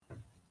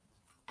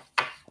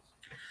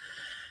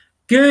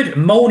Good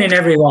morning,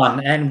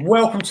 everyone, and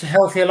welcome to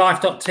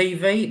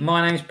healthierlife.tv.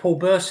 My name is Paul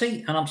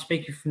Bursey, and I'm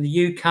speaking from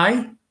the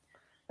UK.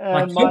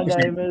 And my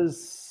name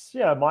is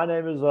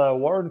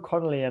Warren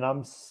Connolly, and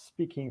I'm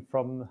speaking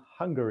from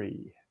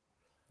Hungary.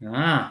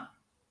 Part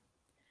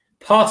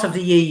of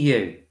the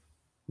EU,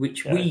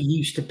 which we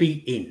used to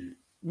be in.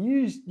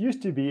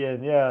 Used to be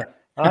in, yeah.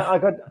 I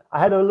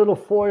had a little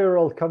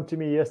 4-year-old come to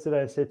me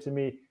yesterday and said to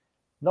me,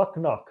 "Knock,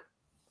 knock."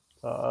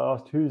 So I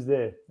asked, "Who's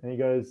there?" And he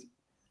goes,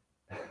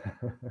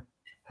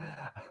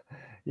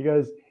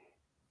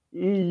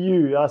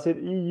 EU. I said,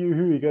 EU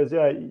who? He goes,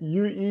 yeah,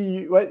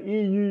 EU, what,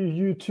 EU,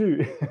 you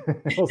too,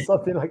 or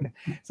something like that.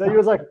 So he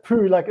was like,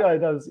 poo, like, oh,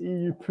 no, it's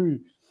EU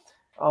poo.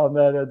 Oh,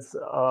 man, it's,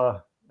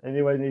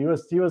 anyway,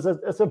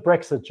 it's a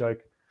Brexit joke.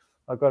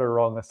 I got it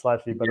wrong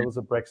slightly, but it was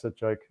a Brexit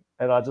joke.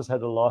 And I just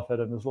had to laugh at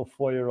him, this little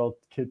 4-year-old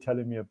kid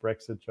telling me a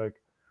Brexit joke.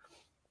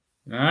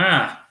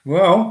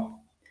 Well,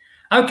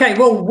 okay,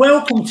 well,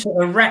 welcome to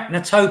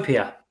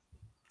Arachnotopia.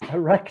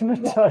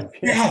 Arachnotopia?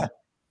 Yeah.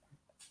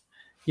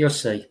 You'll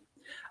see.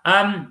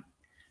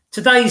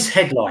 Today's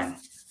headline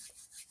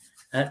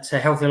at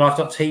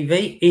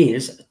healthierlife.tv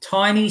is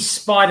Tiny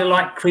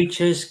Spider-like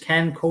Creatures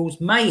Can Cause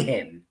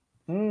Mayhem.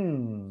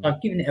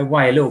 I've given it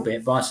away a little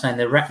bit by saying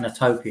the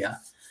Arachnotopia.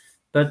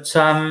 But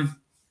so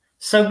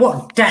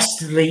what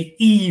dastardly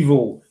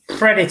evil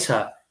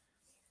predator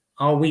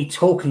are we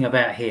talking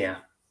about here?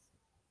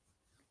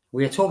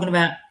 We are talking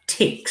about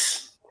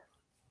ticks.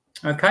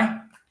 Okay?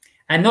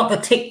 And not the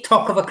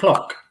tick-tock of a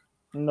clock.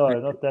 No,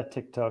 not that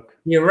TikTok.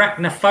 The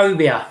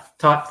arachnophobia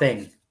type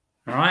thing.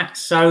 All right.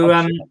 So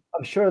I'm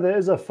sure there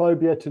is a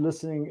phobia to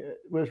listening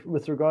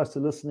with regards to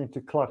listening to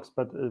clocks,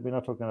 but we're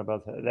not talking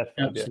about that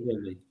phobia.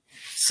 Absolutely.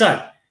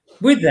 So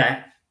with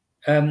that,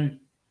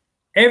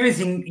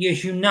 everything,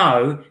 as you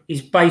know,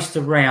 is based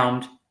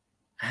around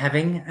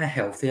having a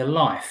healthier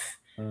life.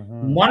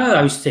 One of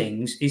those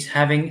things is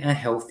having a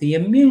healthy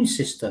immune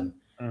system.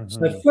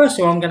 So first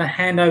of all, I'm going to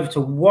hand over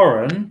to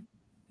Warren,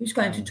 who's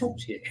going to talk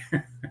to you.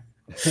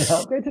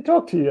 I'm going to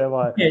talk to you, am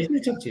I? Yeah, he's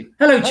going to talk to you.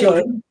 Hello,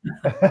 children.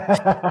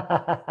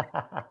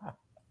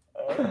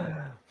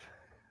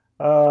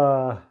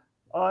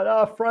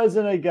 I'm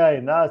frozen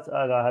again. No,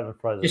 I haven't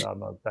frozen. I'm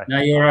not back.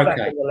 No, you're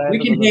okay. We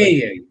can hear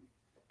you.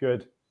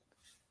 Good.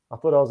 I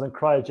thought I was in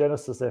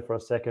cryogenesis there for a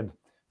second.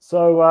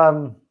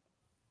 So,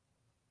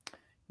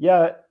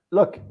 yeah,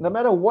 look, no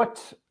matter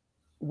what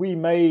we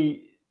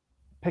may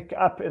pick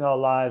up in our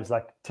lives,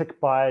 like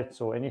tick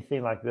bites or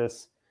anything like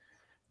this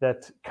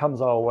that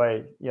comes our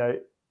way,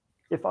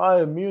 if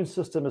our immune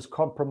system is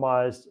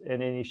compromised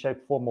in any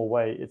shape, form, or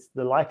way, it's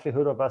the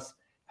likelihood of us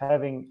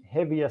having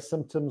heavier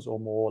symptoms or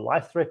more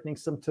life-threatening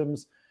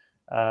symptoms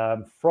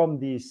from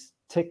these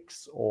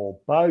ticks or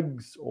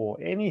bugs or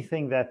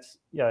anything that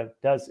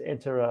does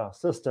enter our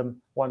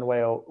system one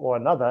way or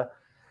another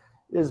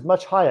is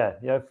much higher.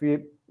 If we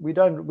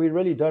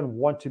really don't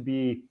want to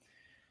be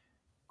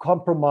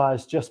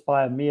compromised just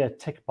by a mere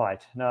tick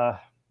bite. Now,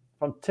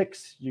 from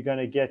ticks, you can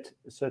get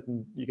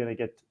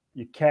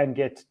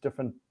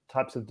different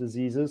types of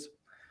diseases.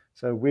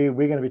 So we're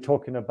going to be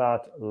talking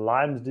about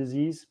Lyme's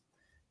disease.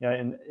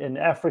 In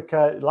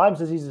Africa, Lyme's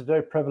disease is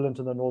very prevalent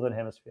in the northern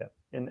hemisphere.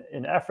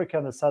 In Africa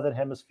and the southern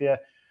hemisphere,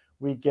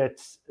 we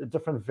get a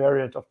different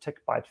variant of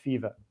tick bite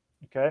fever,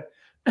 okay,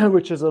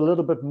 which is a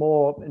little bit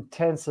more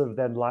intensive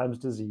than Lyme's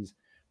disease.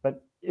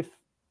 But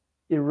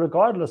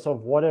regardless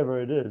of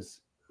whatever it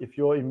is, if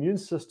your immune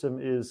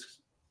system is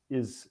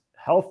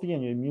healthy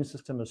and your immune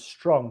system is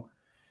strong,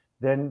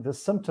 then the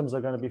symptoms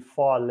are going to be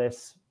far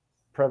less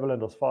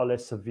prevalent or far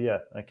less severe.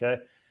 Okay.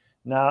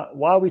 Now,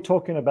 why are we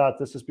talking about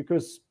this is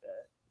because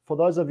for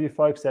those of you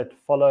folks that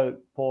follow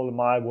Paul and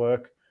my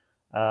work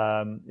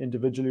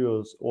individually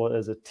or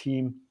as a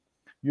team,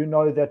 you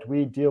know that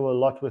we deal a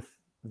lot with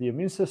the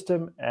immune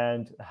system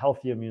and a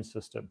healthy immune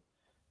system.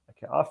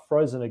 Okay, I've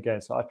frozen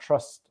again, so I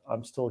trust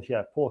I'm still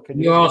here. Paul, can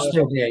you? You are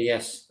still here,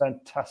 yes.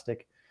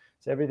 Fantastic.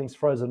 So everything's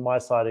frozen my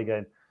side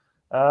again.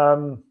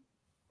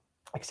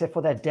 Except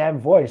for that damn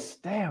voice.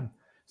 Damn.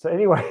 So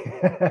anyway,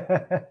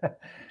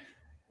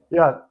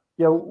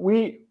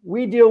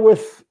 we deal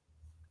with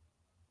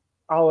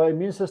our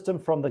immune system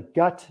from the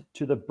gut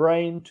to the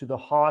brain, to the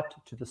heart,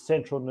 to the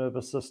central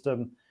nervous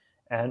system.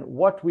 And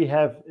what we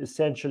have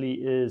essentially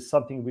is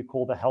something we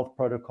call the health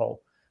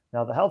protocol.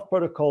 Now, the health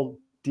protocol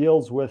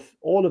deals with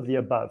all of the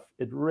above.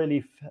 It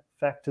really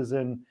factors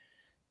in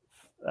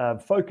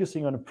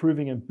focusing on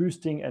improving and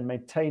boosting and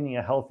maintaining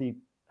a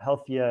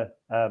healthier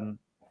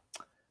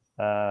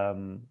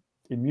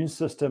immune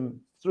system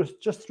through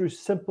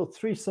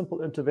three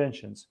simple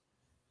interventions.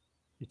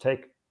 You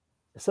take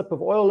a sip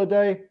of oil a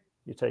day,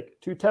 you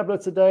take 2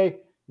 tablets a day,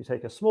 you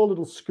take a small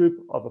little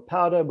scoop of a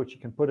powder, which you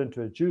can put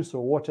into a juice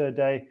or water a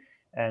day,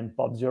 and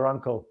Bob's your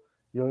uncle.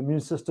 Your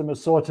immune system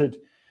is sorted.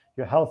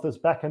 Your health is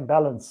back in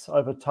balance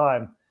over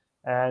time.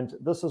 And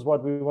this is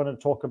what we want to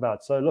talk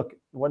about. So look,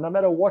 no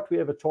matter what we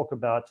ever talk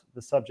about,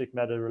 the subject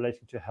matter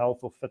relating to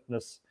health or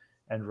fitness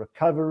and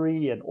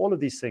recovery and all of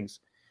these things,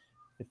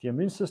 if the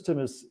immune system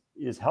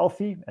is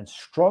healthy and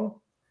strong,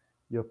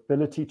 your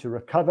ability to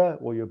recover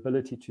or your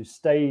ability to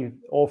stay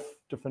off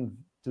different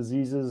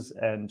diseases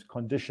and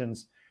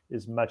conditions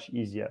is much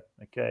easier.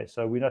 Okay,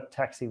 so we're not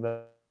taxing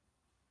the.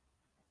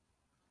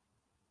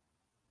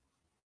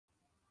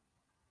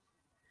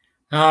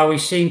 We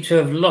seem to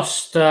have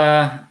lost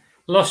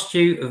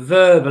you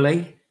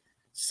verbally.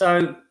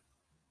 So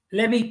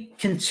let me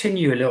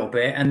continue a little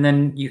bit, and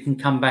then you can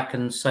come back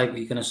and say what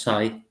you're going to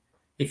say,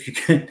 if you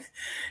can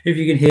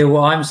hear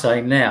what I'm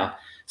saying now.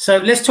 So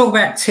let's talk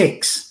about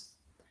ticks.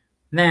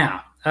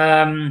 Now,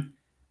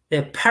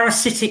 they're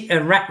parasitic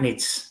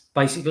arachnids,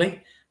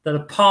 basically, that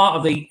are part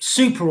of the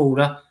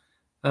superorder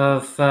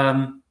of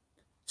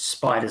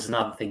spiders and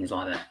other things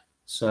like that.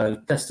 So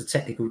that's the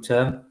technical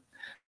term.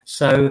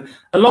 So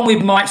along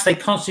with mites, they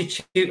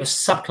constitute a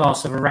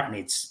subclass of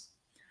arachnids.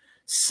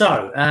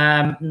 So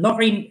not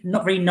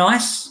very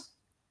nice.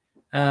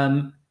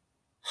 Quite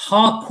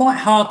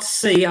hard to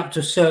see up to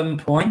a certain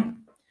point.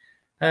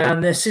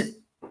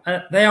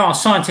 They are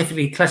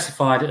scientifically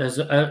classified as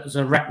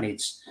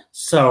arachnids.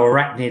 So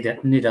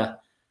arachnida.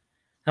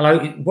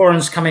 Hello,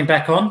 Warren's coming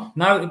back on.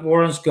 No,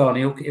 Warren's gone.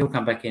 He'll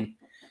come back in.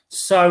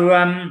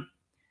 So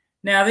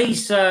now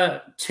these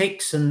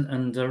ticks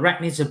and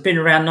arachnids have been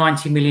around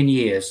 90 million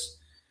years.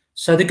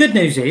 So the good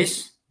news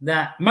is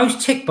that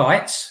most tick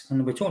bites,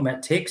 and we're talking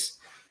about ticks,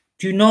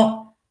 do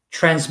not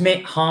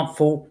transmit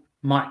harmful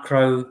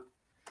micro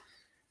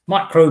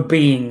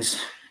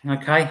beings.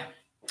 Okay.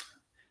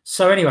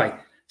 So anyway,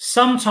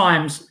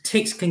 sometimes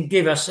ticks can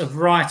give us a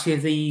variety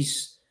of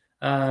these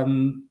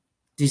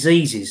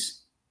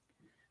diseases,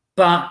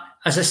 but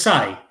as I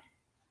say,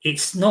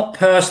 it's not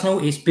personal;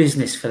 it's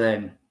business for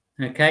them.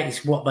 Okay,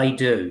 it's what they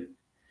do,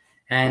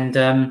 and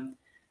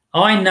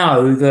I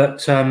know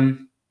that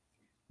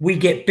we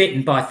get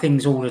bitten by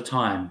things all the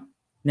time.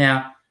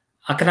 Now,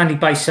 I can only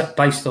base it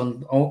based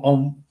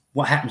on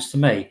what happens to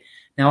me.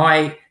 Now,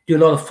 I do a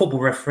lot of football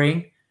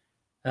refereeing.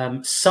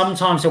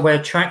 Sometimes I wear a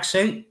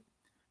tracksuit.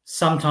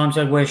 Sometimes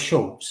I wear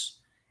shorts.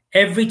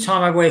 Every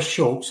time I wear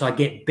shorts, I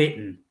get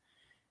bitten,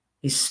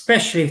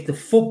 especially if the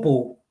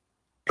football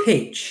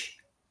pitch,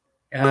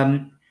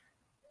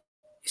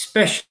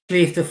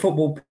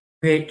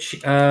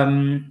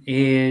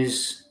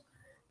 is.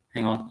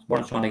 Hang on,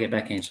 Warren's trying to get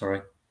back in.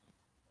 Sorry.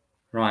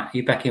 Right,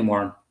 you back in,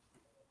 Warren?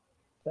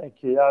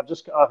 Thank you.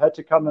 I've had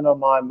to come in on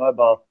my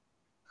mobile.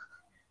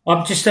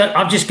 I'm just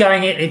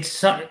going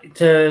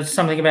to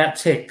something about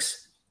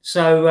ticks.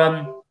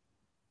 So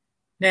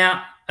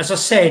now, as I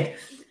said,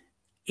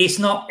 it's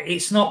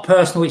not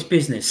personal; it's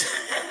business.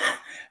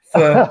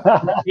 They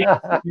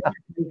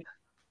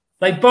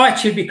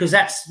bite you because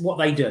that's what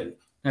they do.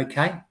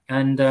 Okay,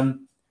 and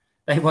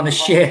they want to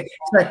share.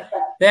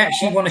 They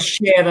actually want to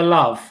share the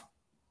love.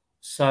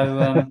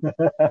 So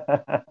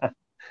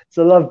it's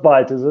a love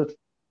bite, is it?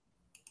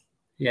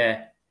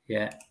 Yeah.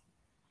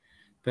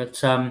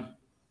 But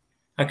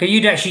okay,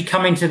 you'd actually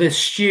come into the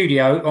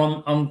studio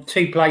on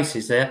two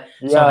places there.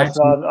 Yeah,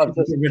 so I'm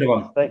just get rid of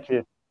one. Thank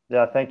you.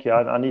 Yeah, thank you.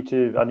 I need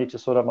to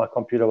sort out my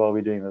computer while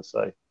we're doing this.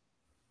 So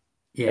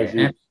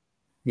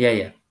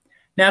yeah.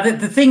 Now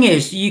the thing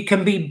is, you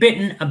can be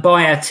bitten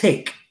by a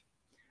tick,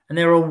 and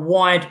there are a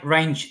wide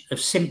range of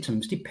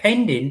symptoms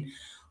depending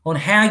on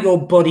how your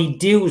body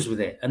deals with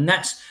it, and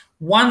that's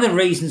one of the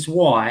reasons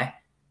why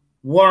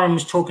Warren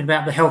was talking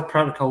about the health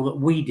protocol that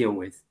we deal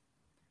with,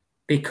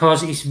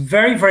 because it's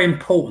very, very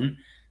important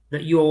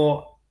that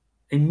your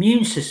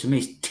immune system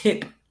is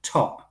tip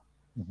top.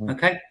 Mm-hmm.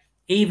 Okay.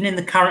 Even in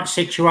the current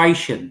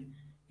situation,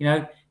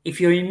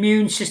 if your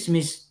immune system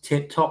is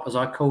tip top, as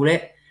I call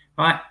it,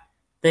 right,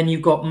 then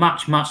you've got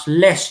much, much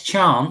less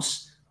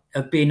chance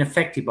of being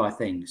affected by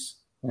things.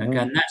 Mm-hmm. Okay.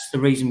 And that's the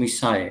reason we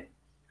say it.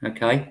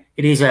 Okay.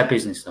 It is our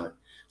business though.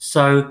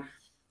 So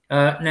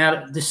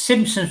now the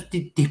symptoms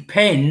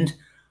depend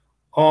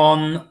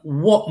on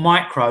what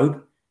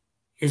microbe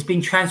has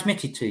been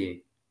transmitted to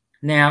you.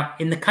 Now,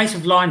 in the case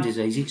of Lyme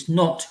disease, it's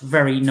not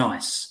very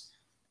nice.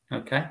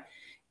 Okay,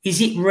 is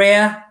it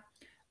rare?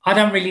 I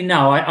don't really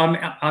know.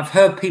 I've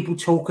heard people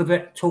talk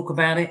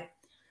about it,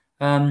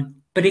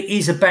 but it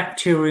is a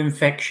bacterial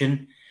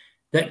infection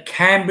that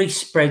can be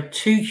spread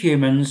to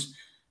humans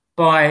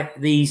by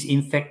these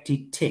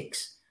infected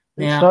ticks.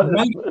 Now,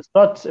 it's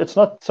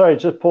not. Sorry,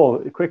 just Paul,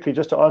 quickly,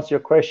 just to answer your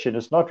question,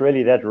 it's not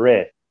really that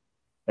rare.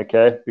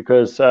 Okay,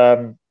 because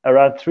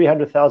around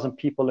 300,000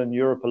 people in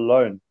Europe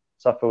alone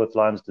suffer with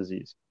Lyme's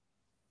disease.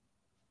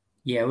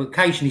 Yeah, well,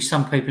 occasionally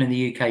some people in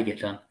the UK get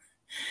done.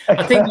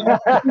 I think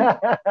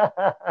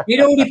it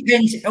all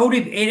depends.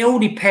 It all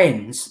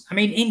depends. I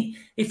mean,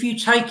 if you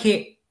take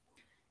it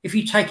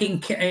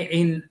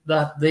in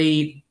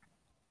the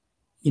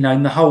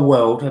in the whole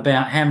world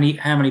about how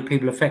many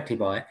people are affected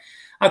by it.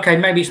 Okay,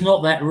 maybe it's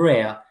not that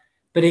rare,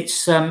 but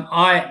it's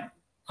I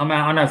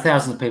know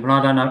thousands of people, and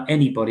I don't know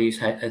anybody who's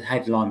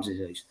had Lyme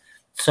disease.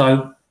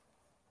 So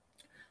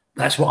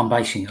that's what I'm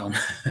basing it on,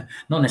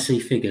 not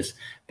necessarily figures.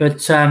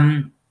 But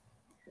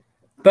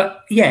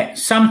yeah,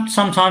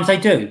 sometimes they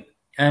do,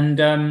 and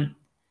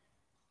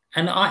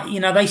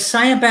they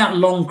say about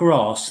long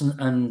grass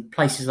and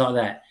places like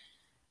that.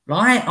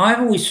 I've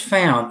always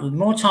found the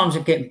more times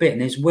I get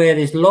bitten is where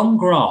there's long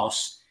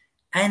grass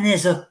and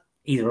there's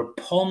either a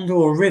pond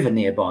or a river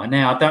nearby.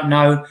 Now, I don't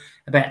know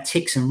about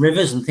ticks and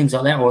rivers and things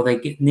like that, or they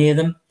get near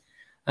them.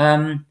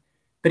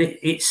 But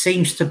it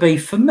seems to be,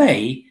 for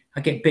me,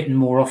 I get bitten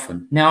more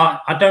often.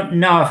 Now, I don't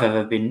know if I've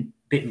ever been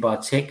bitten by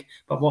a tick,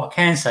 but what I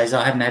can say is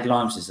I haven't had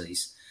Lyme's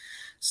disease.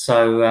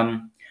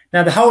 So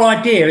now the whole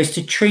idea is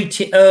to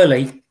treat it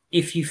early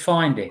if you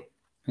find it,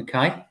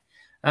 okay?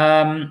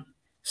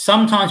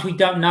 Sometimes we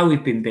don't know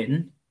we've been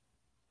bitten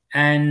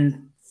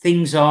and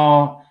things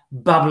are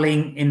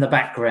bubbling in the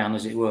background,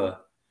 as it were.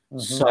 Mm-hmm.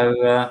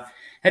 So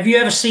have you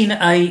ever seen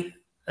a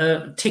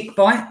tick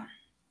bite,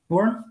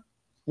 Warren?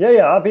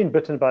 Yeah, I've been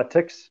bitten by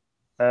ticks.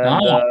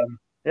 And,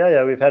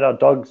 we've had our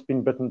dogs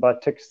been bitten by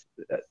ticks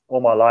all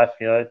my life,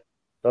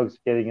 dogs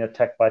getting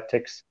attacked by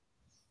ticks.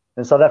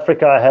 In South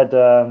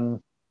Africa,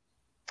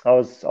 I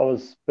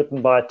was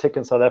bitten by a tick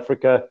in South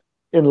Africa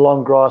in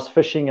long grass,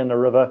 fishing in a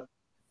river.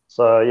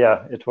 So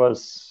yeah,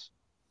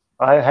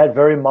 I had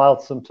very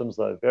mild symptoms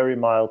though, very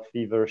mild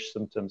feverish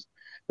symptoms.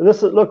 But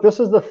this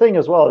is the thing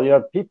as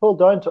well. People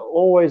don't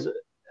always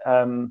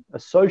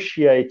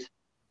associate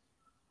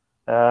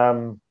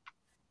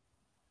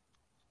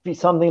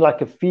something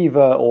like a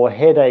fever or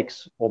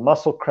headaches or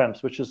muscle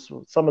cramps, which is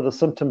some of the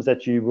symptoms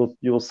that you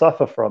will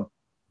suffer from,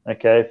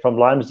 from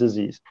Lyme's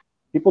disease.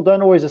 People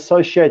don't always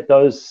associate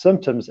those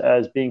symptoms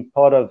as being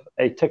part of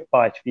a tick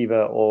bite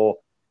fever or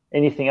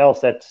anything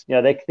else that,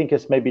 they think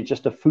it's maybe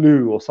just a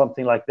flu or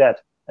something like that.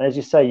 And as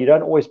you say, you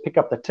don't always pick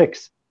up the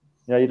ticks.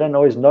 You don't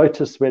always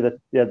notice where the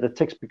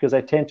ticks, because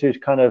they tend to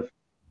kind of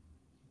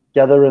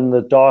gather in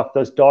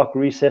those dark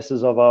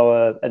recesses of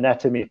our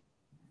anatomy.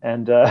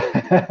 And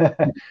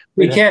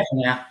be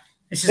careful now.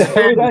 This is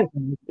we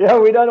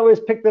don't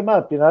always pick them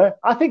up.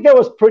 I think that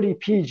was pretty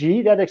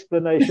PG, that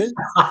explanation.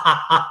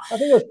 I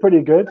think it was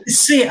pretty good.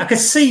 I could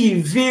see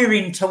you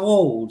veering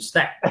towards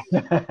that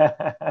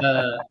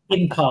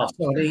impasse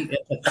or the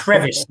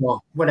crevice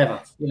or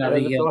whatever.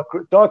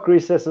 The dark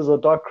recesses or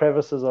dark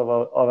crevices of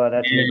our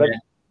anatomy. Yeah. But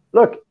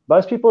look,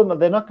 most people,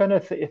 they're not going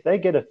to if they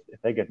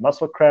get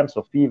muscle cramps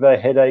or fever,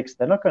 headaches,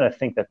 they're not going to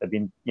think that they've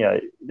been,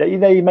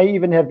 they may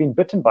even have been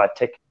bitten by a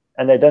tick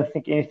and they don't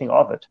think anything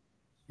of it.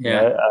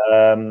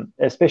 Yeah.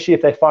 Especially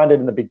if they find it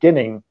in the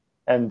beginning,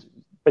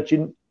 but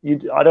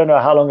I don't know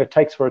how long it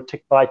takes for a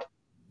tick bite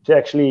to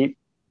actually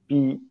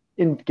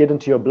get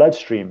into your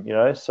bloodstream.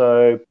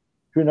 So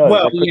who knows?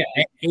 Well,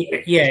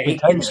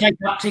 it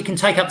can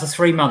take up to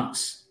 3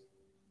 months.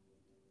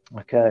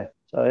 Okay,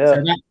 so yeah.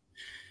 So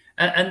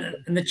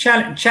and the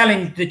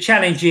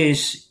challenge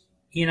is,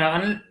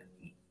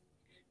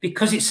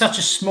 because it's such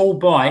a small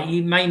bite,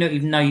 you may not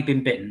even know you've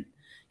been bitten.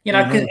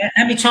 Because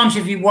how many times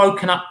have you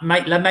woken up,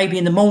 maybe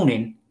in the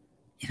morning,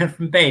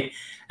 from bed,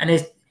 and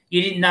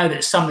you didn't know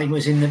that something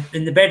was in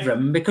the bedroom,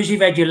 and because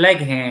you've had your leg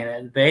hanging out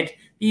of the bed,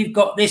 you've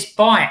got this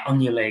bite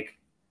on your leg.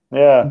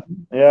 Yeah.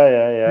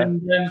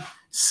 And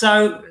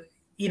so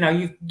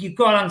you've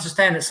got to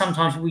understand that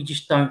sometimes we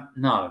just don't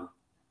know.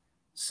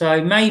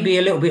 So maybe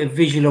a little bit of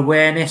visual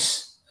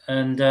awareness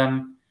and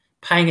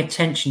paying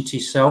attention to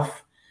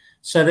yourself,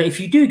 so that if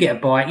you do get a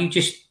bite, you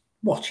just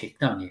watch it,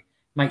 don't you?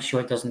 Make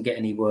sure it doesn't get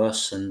any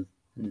worse, and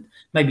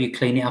maybe you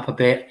clean it up a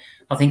bit.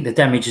 I think the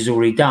damage is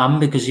already done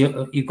because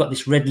you've got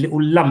this red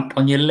little lump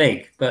on your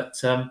leg. But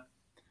and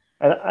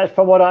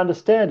from what I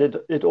understand,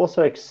 it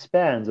also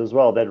expands as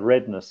well. That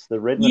redness, Yeah,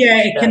 expands,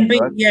 it can be.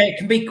 Right? Yeah, it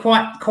can be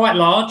quite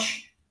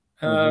large.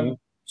 So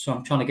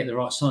I'm trying to get the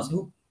right size.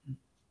 Ooh.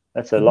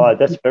 That's large.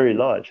 That's very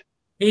large.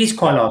 It is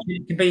quite large.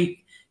 It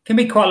can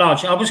be quite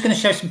large. I was going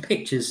to show some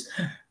pictures,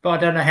 but I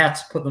don't know how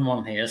to put them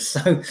on here.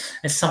 So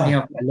it's something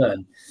I've got to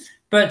learn.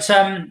 But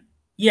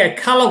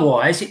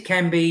colour-wise, it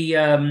can be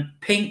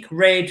pink,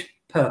 red,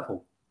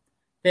 purple.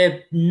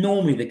 They're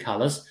normally the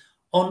colours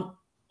on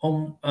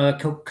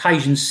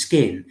Caucasian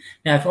skin.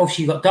 Now, if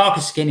obviously you've got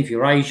darker skin, if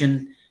you're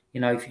Asian,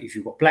 if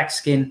you've got black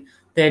skin,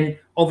 then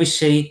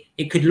obviously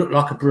it could look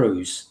like a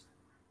bruise.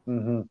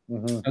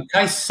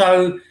 Okay,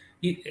 so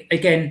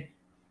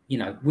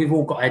we've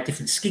all got our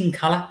different skin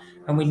colour,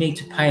 and we need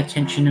to pay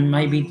attention in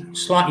maybe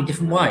slightly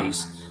different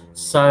ways.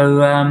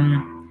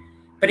 So.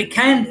 But it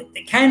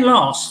can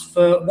last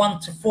for 1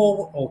 to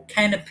 4, or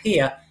can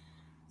appear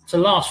to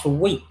last for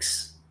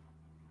weeks.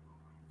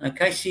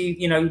 Okay, so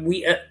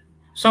we at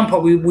some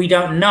point we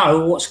don't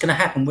know what's going to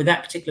happen with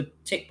that particular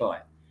tick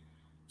bite.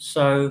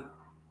 So,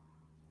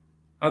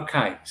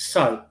 okay,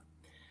 so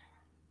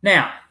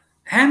now,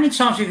 how many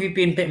times have you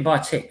been bitten by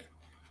a tick?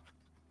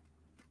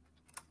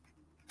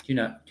 Do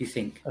you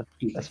think?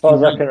 As far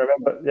as I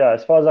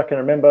can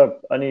remember,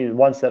 only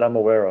once that I'm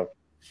aware of.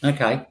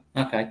 Okay.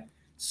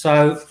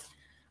 So.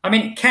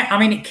 It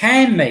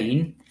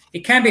can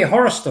be a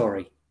horror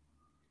story.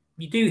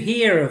 You do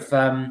hear of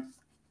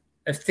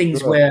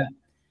things where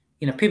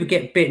people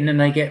get bitten and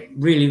they get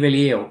really,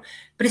 really ill.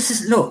 But it's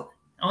just,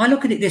 I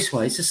look at it this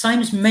way: it's the same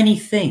as many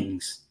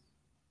things,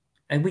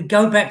 and we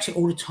go back to it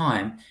all the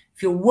time.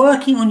 If you're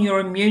working on your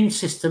immune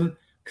system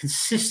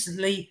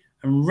consistently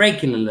and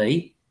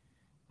regularly,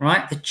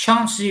 right, the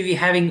chances of you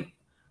having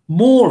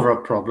more of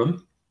a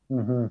problem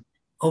Mm-hmm.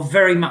 or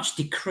very much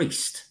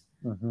decreased.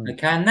 Mm-hmm.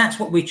 Okay, and that's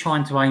what we're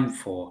trying to aim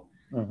for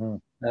Mm-hmm.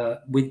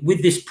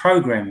 with this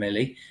program,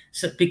 really.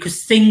 So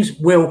because things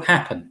will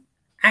happen,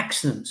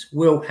 accidents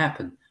will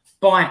happen,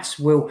 bites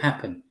will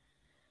happen,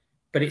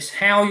 but it's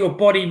how your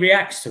body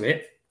reacts to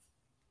it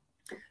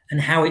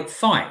and how it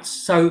fights.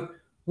 So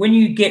when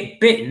you get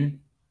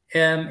bitten,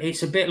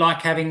 it's a bit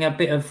like having a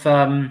bit of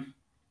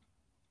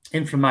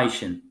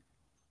inflammation.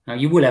 Now,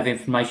 you will have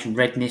inflammation,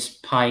 redness,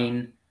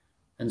 pain,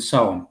 and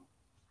so on.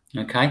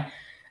 Okay.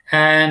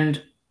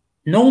 And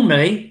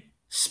normally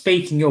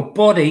speaking, your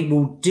body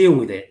will deal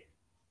with it,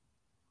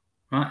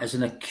 right, as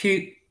an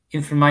acute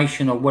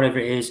inflammation or whatever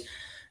it is.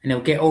 And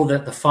they'll get all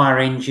the fire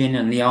engine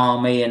and the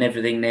army and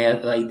everything there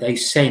they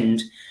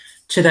send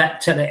to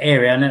that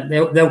area, and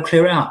they'll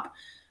clear it up.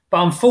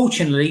 But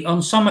unfortunately,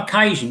 on some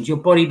occasions, your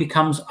body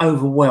becomes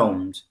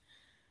overwhelmed.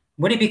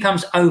 When it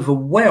becomes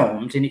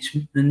overwhelmed and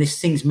this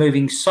thing's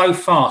moving so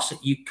fast that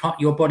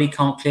your body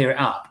can't clear it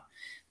up,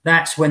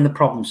 that's when the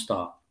problems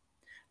start.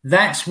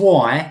 That's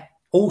why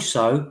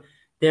also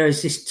there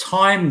is this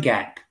time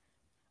gap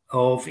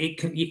of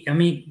it. I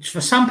mean,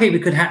 for some people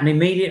it could happen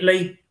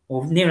immediately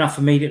or near enough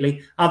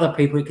immediately. Other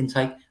people it can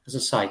take, as I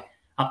say,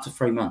 up to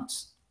 3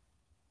 months.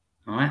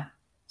 All right.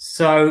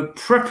 So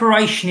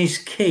preparation is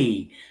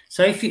key.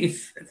 So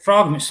if for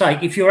argument's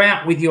sake, if you're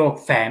out with your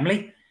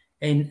family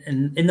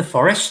in the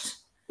forest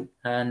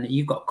and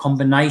you've got a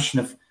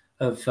combination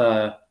of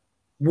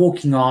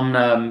walking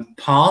on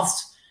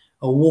paths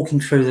or walking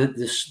through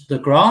the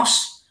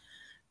grass,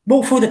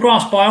 walk through the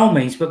grass by all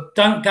means, but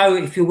don't go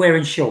if you're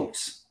wearing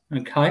shorts.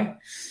 Okay,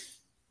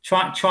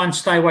 try and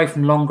stay away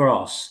from long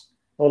grass.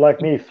 Or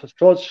like me,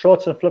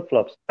 shorts and flip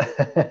flops.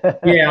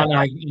 Yeah, I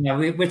know. You know,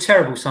 we're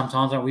terrible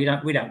sometimes. We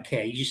don't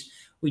care.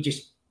 We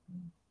just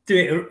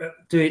do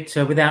it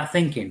without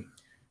thinking.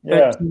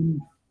 Yeah.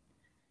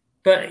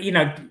 But you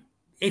know,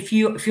 if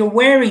you're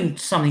wearing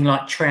something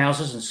like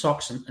trousers and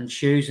socks and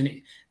shoes,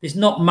 and there's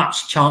not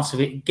much chance of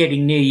it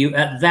getting near you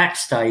at that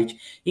stage.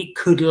 It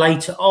could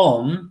later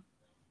on.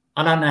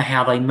 I don't know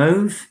how they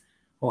move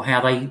or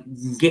how they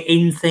get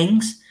in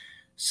things.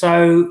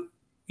 So,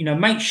 you know,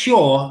 make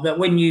sure that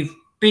when you've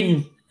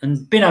been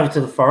over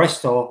to the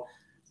forest or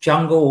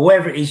jungle or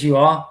wherever it is you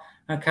are,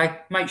 okay,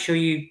 make sure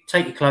you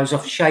take your clothes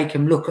off, shake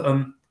them, look at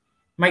them,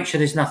 make sure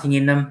there's nothing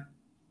in them.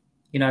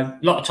 You know, a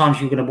lot of times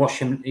you're going to wash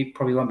them, it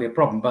probably won't be a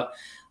problem. But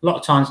a lot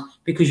of times,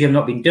 because you've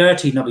not been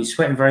dirty, you've not been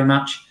sweating very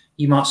much,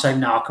 you might say,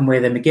 no, I can wear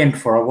them again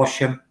before I wash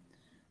them.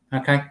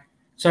 Okay,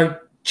 so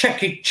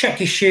check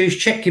your shoes,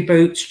 check your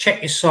boots,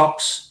 check your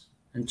socks,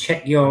 and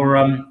check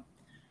your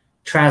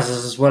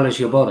trousers as well as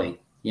your body.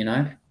 You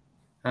know,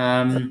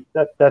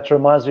 that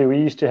reminds me. We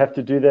used to have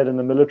to do that in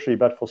the military,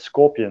 but for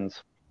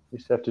scorpions, we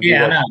used to have to do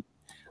that.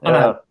 I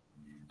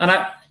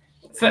know.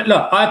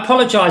 Look, I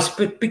apologise,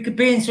 but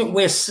being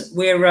we're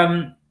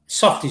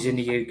softies in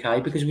the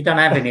UK because we don't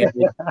have any of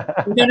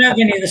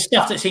the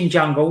stuff that's in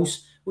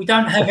jungles. We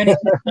don't have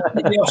anything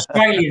that the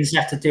Australians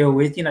have to deal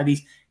with. You know,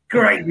 these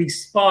great big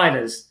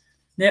spiders.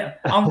 Now,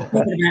 I'm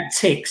talking about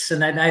ticks,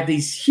 and they have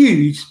these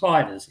huge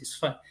spiders. It's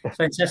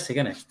fantastic,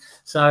 isn't it?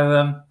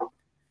 So,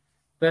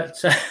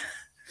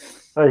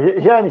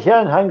 here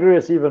in Hungary,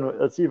 it's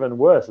even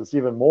worse. It's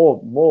even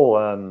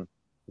more.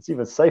 It's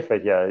even safer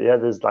here. Yeah,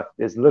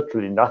 there's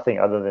literally nothing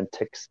other than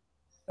ticks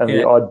and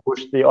the odd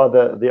bush, the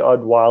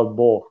odd wild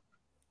boar.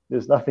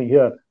 There's nothing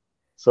here.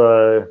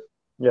 So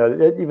yeah,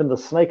 even the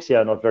snakes here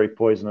are not very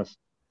poisonous.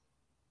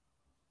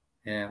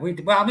 Yeah,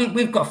 we've got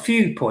a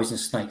few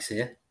poisonous snakes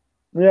here.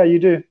 Yeah, you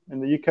do. In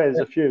the UK, there's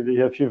a few.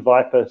 You have a few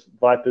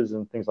vipers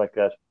and things like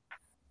that.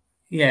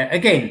 Yeah,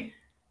 again,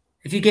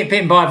 if you get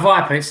bitten by a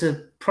viper, it's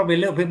probably a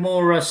little bit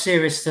more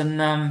serious than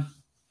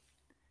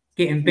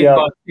getting bitten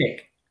by a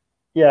tick.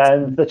 Yeah,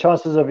 and the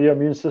chances of your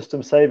immune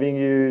system saving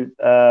you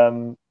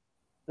a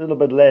little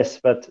bit less,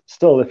 but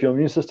still, if your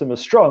immune system is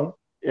strong,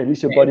 at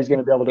least your body's going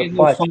to be able to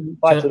fight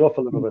it off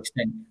a little bit.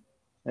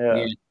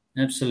 Yeah,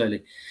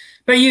 absolutely.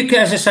 But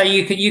as I say,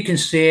 you can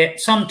see it.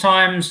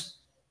 Sometimes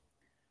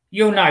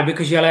you'll know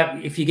because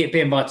if you get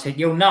bitten by a tick,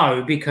 you'll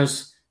know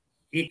because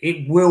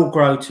it will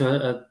grow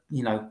to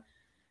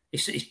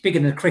it's bigger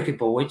than a cricket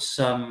ball. It's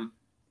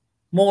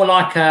more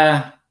like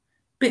a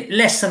bit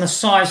less than a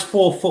size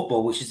 4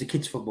 football, which is the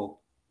kids' football.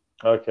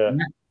 Okay.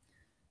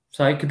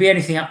 So it could be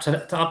anything up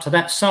to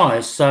that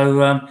size.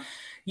 So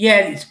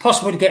it's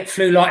possible to get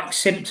flu-like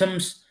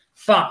symptoms,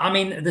 but I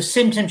mean the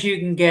symptoms you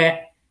can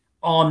get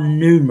are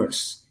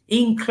numerous,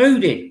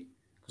 including,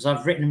 because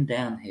I've written them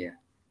down here,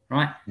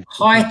 right?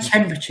 High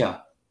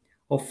temperature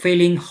or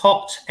feeling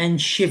hot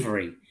and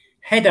shivery,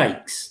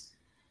 headaches,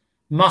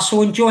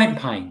 muscle and joint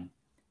pain.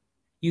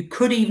 You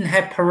could even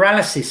have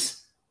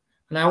paralysis.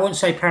 Now, I wouldn't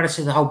say paralysis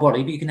of the whole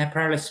body, but you can have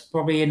paralysis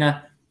probably in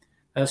a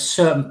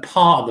certain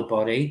part of the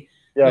body.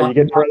 Yeah, you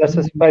get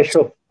paralysis,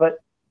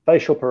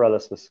 facial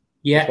paralysis.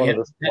 Yeah,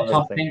 that type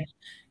of thing.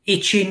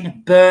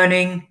 Itching,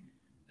 burning,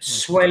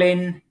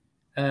 swelling,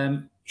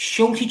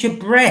 shortage of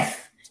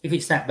breath if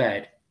it's that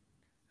bad.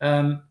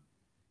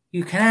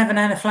 You can have an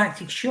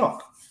anaphylactic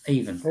shock.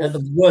 even at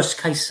the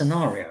worst case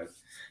scenario.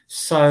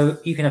 So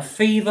you can have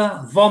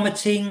fever,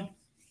 vomiting.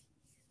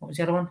 What was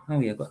the other one? Oh,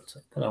 yeah, I've got to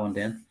put that one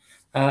down.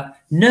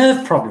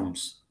 Nerve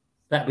problems.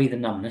 That'd be the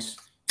numbness.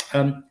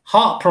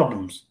 Heart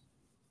problems.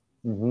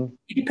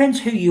 It depends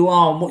who you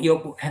are and what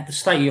the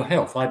state of your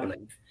health, I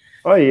believe.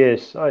 Oh,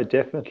 yes. Oh,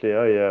 definitely.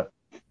 Oh, yeah.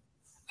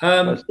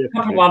 A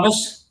couple of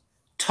others.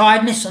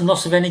 Tiredness and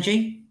loss of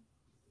energy.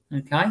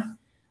 Okay.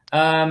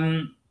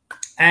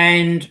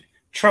 And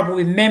trouble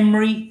with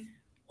memory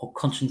or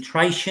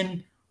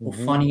concentration or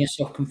finding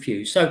yourself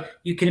confused. So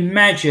you can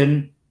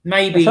imagine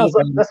maybe...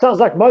 That sounds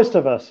like most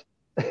of us.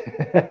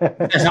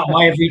 That's not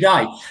my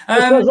everyday. That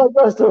sounds like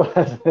most of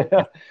us.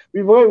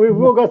 We've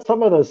all got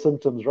some of those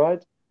symptoms,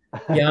 right?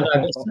 Yeah, I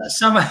know. But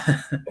some...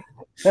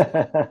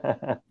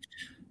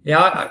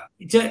 Yeah,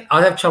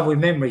 I have trouble with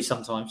memory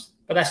sometimes,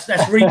 but that's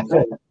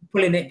recall,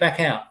 pulling it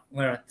back out.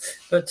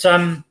 But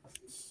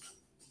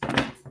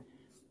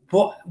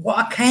what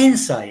I can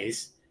say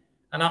is,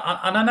 and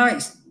I know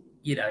it's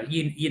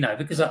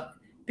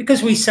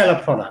because we sell a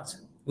product,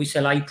 we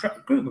sell a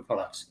group of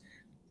products.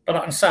 But I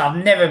can say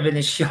I've never been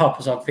as sharp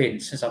as I've been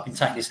since I've been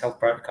taking this health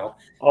protocol.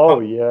 Oh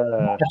yeah,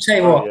 I'll tell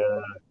you what,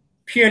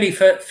 purely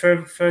for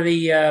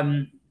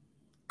the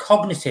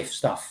cognitive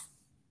stuff,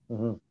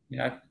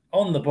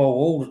 on the ball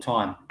all the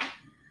time.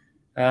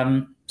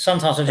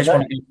 Sometimes I just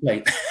want to go to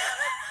sleep.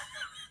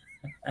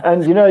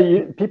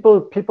 And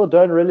people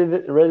don't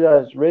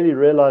really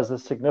realize the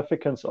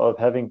significance of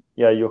having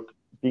you're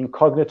being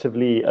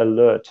cognitively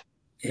alert.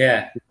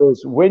 Yeah.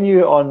 Because when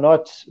you are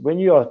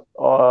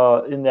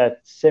in that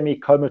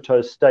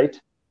semi-comatose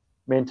state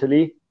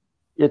mentally,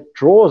 it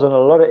draws on a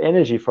lot of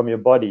energy from your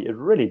body. It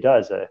really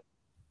does.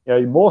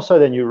 More so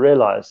than you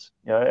realize.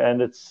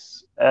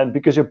 And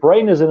because your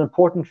brain is an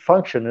important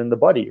function in the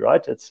body,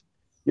 right?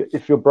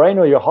 If your brain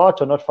or your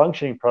heart are not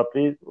functioning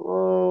properly,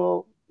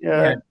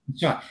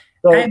 that's right.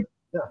 So, and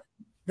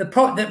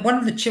one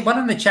of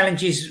the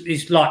challenges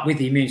is like with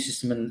the immune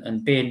system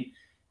and being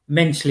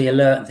mentally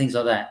alert and things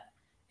like that,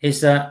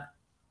 is that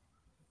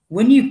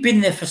when you've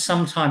been there for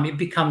some time, it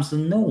becomes the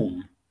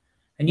norm,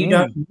 and you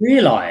don't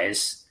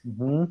realize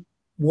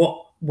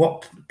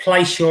what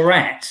place you're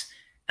at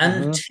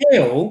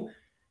until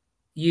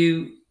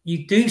you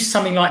do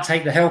something like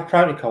take the health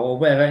protocol or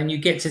whatever, and you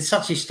get to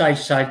such a stage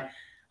say,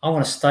 I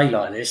want to stay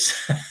like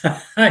this,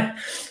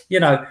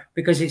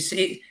 because it's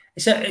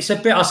a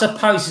bit, I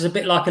suppose it's a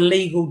bit like a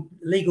legal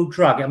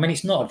drug. I mean,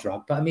 it's not a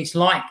drug, but I mean, it's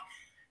like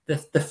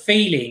the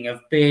feeling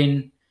of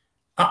being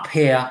up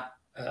here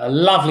at a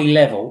lovely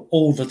level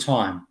all the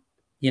time,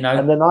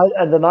 And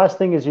the nice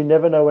thing is you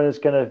never know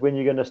when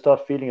you're gonna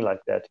start feeling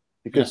like that,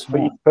 because for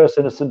each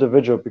person it's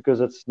individual, because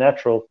it's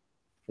natural,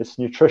 it's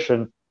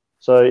nutrition.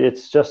 So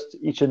it's just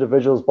each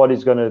individual's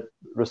body's going to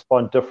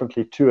respond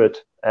differently to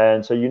it,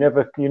 and so you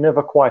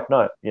never quite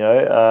know.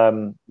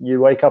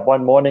 You wake up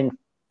one morning,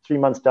 3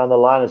 months down the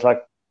line, it's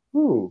like,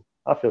 ooh,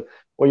 I feel.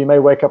 Or you may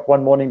wake up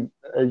one morning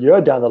a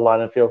year down the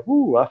line and feel,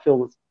 ooh, I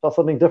feel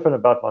something different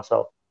about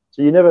myself.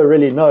 So you never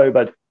really know.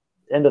 But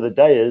the end of the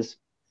day is,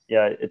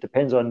 it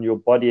depends on your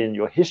body and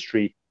your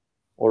history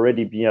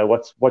already.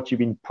 What you've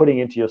been putting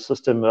into your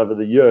system over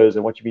the years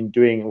and what you've been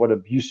doing, what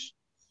abuse,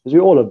 because we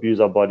all abuse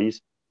our bodies.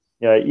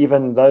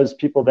 Even those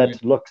people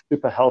that look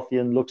super healthy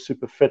and look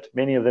super fit,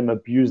 many of them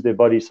abuse their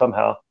body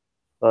somehow.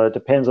 It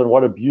depends on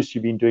what abuse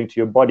you've been doing to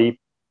your body. It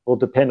will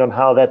depend on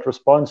how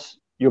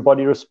your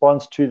body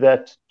responds to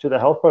the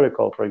health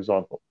protocol, for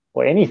example,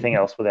 or anything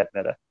else for that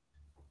matter.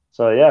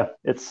 So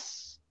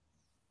it's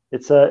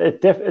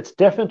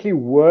definitely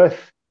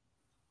worth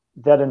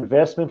that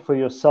investment for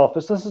yourself.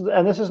 This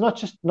is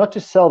not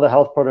to sell the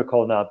health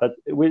protocol now, but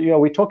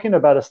we're talking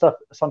about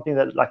something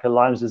that like a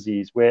Lyme's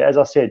disease, where, as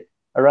I said,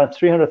 around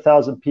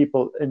 300,000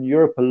 people in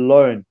Europe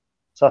alone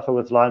suffer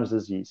with Lyme's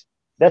disease.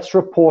 That's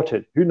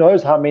reported. Who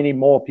knows how many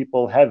more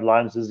people have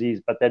Lyme's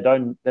disease, but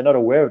they're not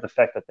aware of the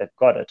fact that they've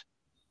got it.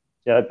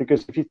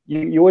 Because if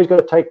you always got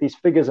to take these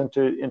figures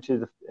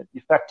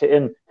you factor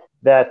in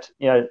that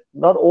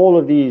not all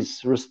of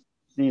these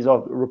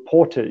are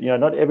reported.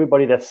 Not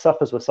everybody that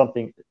suffers with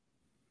something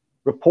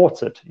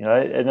reports it.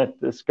 And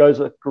this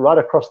goes right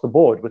across the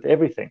board with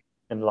everything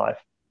in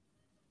life.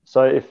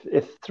 So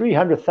if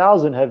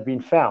 300,000 have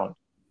been found,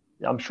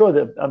 I'm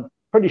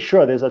pretty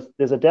sure there's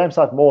a damn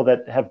sight more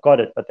that have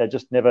got it, but they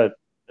just never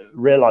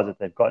realize that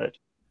they've got it.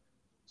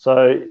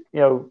 So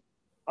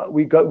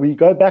we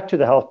go back to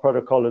the health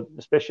protocol,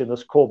 especially in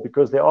this call,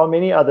 because there are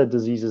many other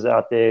diseases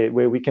out there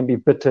where we can be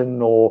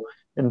bitten or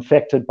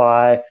infected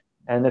by,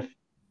 and if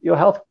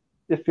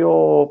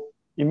your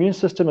immune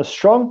system is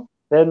strong,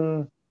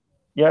 then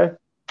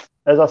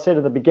as I said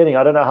in the beginning,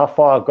 I don't know how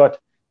far I got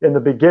in the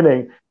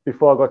beginning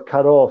before I got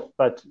cut off,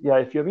 but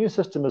if your immune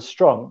system is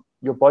strong,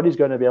 your body's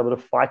going to be able to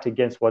fight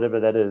against whatever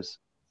that is.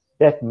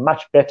 That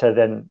much better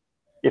than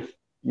if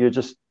you're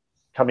just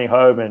coming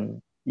home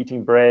and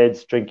eating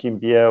breads, drinking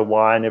beer,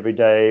 wine every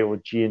day, or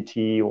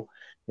G&T, or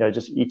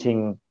just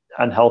eating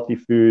unhealthy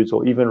foods,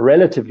 or even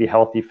relatively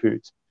healthy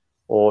foods,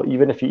 or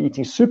even if you're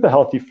eating super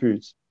healthy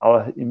foods,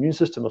 our immune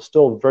system is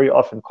still very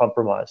often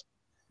compromised.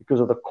 because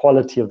of the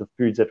quality of the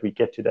foods that we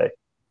get today.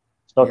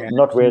 It's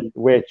not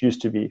where it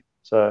used to be.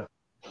 So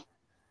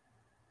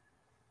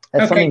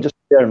that's something just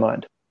to bear in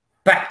mind.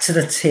 Back to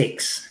the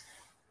ticks.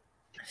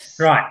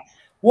 Right.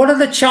 What are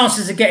the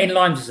chances of getting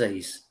Lyme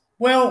disease?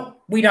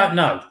 Well, we don't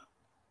know.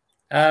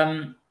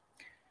 Now,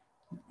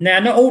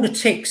 not all the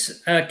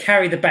ticks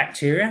carry the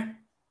bacteria,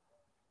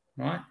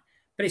 right?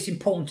 But it's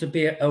important to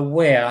be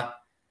aware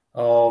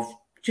of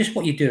just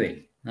what you're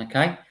doing,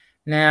 okay?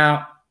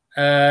 Now,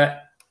 the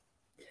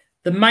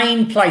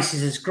main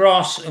places is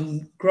grassy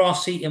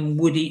and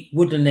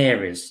woodland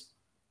areas,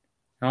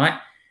 right?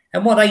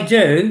 And what they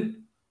do,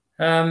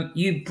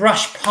 you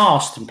brush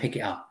past and pick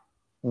it up.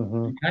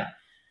 Okay?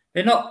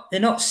 They're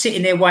not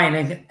sitting there waiting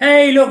and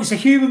hey, look, it's a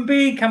human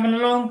being coming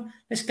along.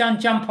 Let's go and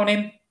jump on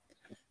him.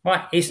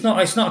 Right? It's not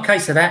a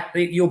case of that.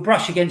 You'll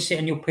brush against it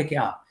and you'll pick it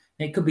up.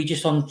 It could be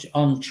just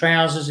on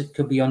trousers. It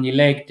could be on your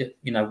leg.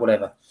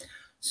 Whatever.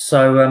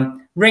 So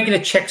regular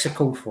checks are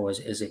called for,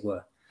 as it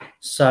were.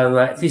 So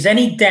if there's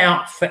any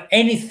doubt for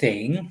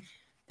anything,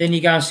 then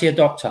you go and see a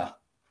doctor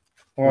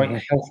or a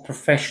health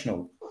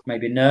professional,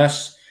 maybe a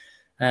nurse.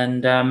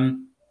 And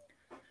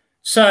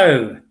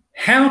so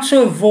how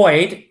to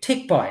avoid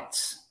tick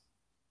bites.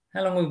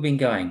 How long have we been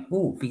going?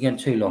 Oh, we've been going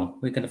too long.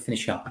 We're going to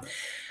finish up.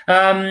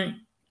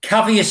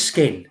 Cover your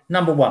skin,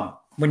 number one,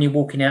 when you're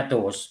walking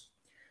outdoors.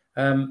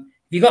 If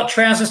you've got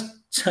trousers,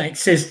 it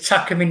says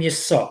tuck them in your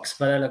socks,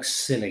 but that looks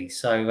silly.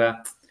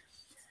 So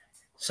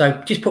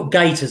just put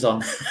gaiters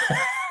on.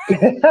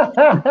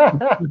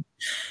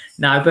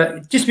 No,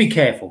 but just be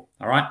careful,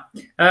 all right?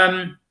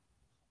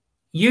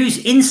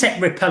 Use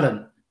insect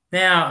repellent.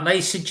 Now,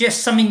 they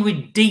suggest something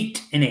with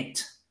DEET in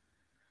it.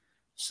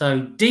 So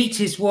DEET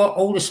is what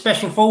all the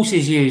special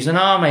forces use, an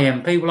army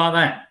and people like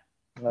that.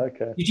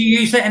 Okay. Did you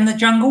use that in the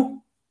jungle?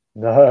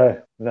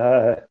 No.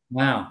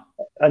 Wow.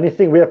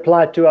 Anything we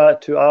applied to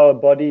our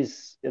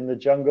bodies in the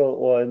jungle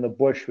or in the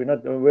bush, we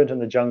weren't in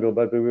the jungle,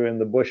 but we were in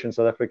the bush in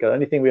South Africa.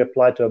 Anything we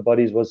applied to our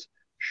bodies was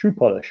shoe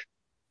polish.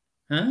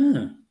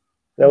 Oh.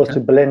 That was to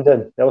blend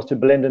in. That was to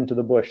blend into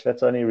the bush.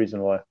 That's the only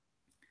reason why.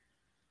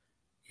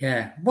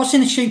 Yeah. What's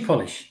in the shoe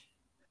polish?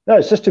 No,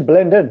 it's just to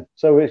blend in.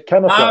 So it's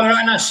camouflage. Oh,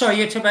 right. No, sorry.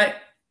 You're talking about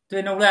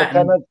doing all that.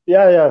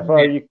 Yeah. Your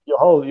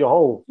whole.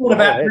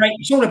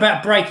 It's all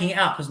about breaking it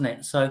up, isn't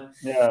it? So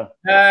yeah.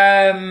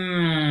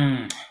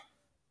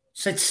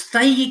 So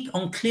stay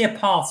on clear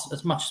paths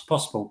as much as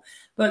possible.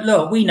 But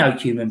look, we know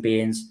human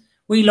beings.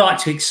 We like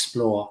to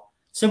explore.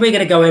 So we're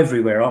going to go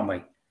everywhere, aren't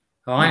we?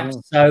 All right.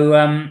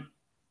 So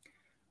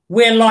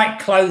wear light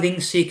clothing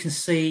so you can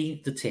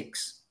see the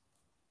ticks.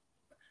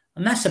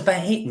 And that's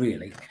about it,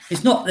 really.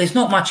 There's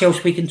not much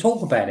else we can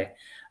talk about it.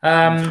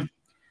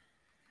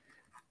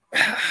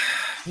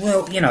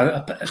 Well,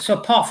 so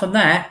apart from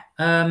that,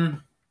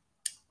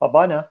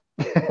 bye now.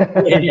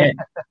 yeah.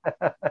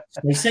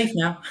 Stay safe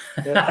now.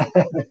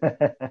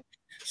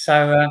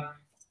 So,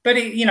 but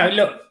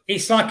look,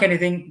 it's like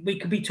anything. We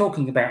could be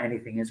talking about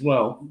anything as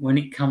well when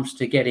it comes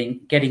to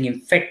getting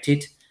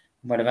infected,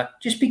 whatever.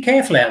 Just be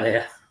careful out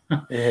there.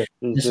 Yeah,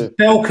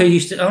 Belker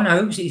used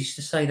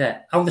to say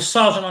that. Oh, the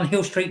Sergeant on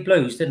Hill Street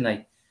Blues, didn't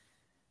they?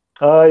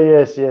 Oh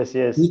yes.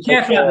 Be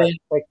careful out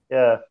there.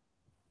 Yeah.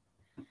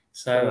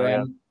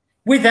 So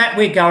with that,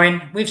 we're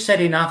going. We've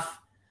said enough.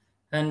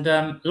 And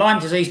Lyme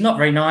disease, not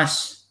very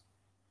nice.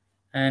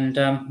 And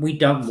we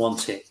don't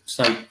want it.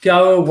 So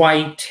go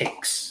away,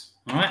 ticks.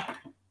 All right?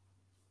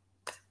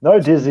 No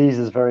disease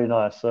is very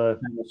nice. So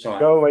right.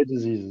 Go away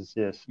diseases,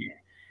 yes. Yeah.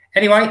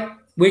 Anyway,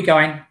 we're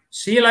going.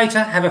 See you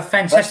later. Have a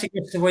fantastic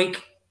rest of the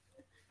week.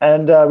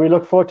 And we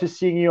look forward to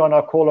seeing you on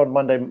our call on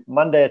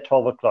Monday at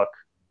 12 o'clock.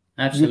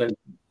 Absolutely.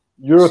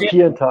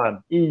 European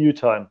time, EU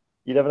time,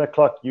 11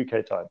 o'clock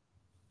UK time.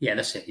 Yeah,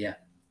 that's it. Yeah.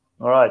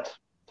 All right.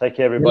 Take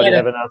care, everybody.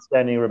 Have an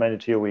outstanding remainder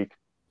to your week.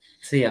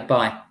 See ya.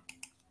 Bye.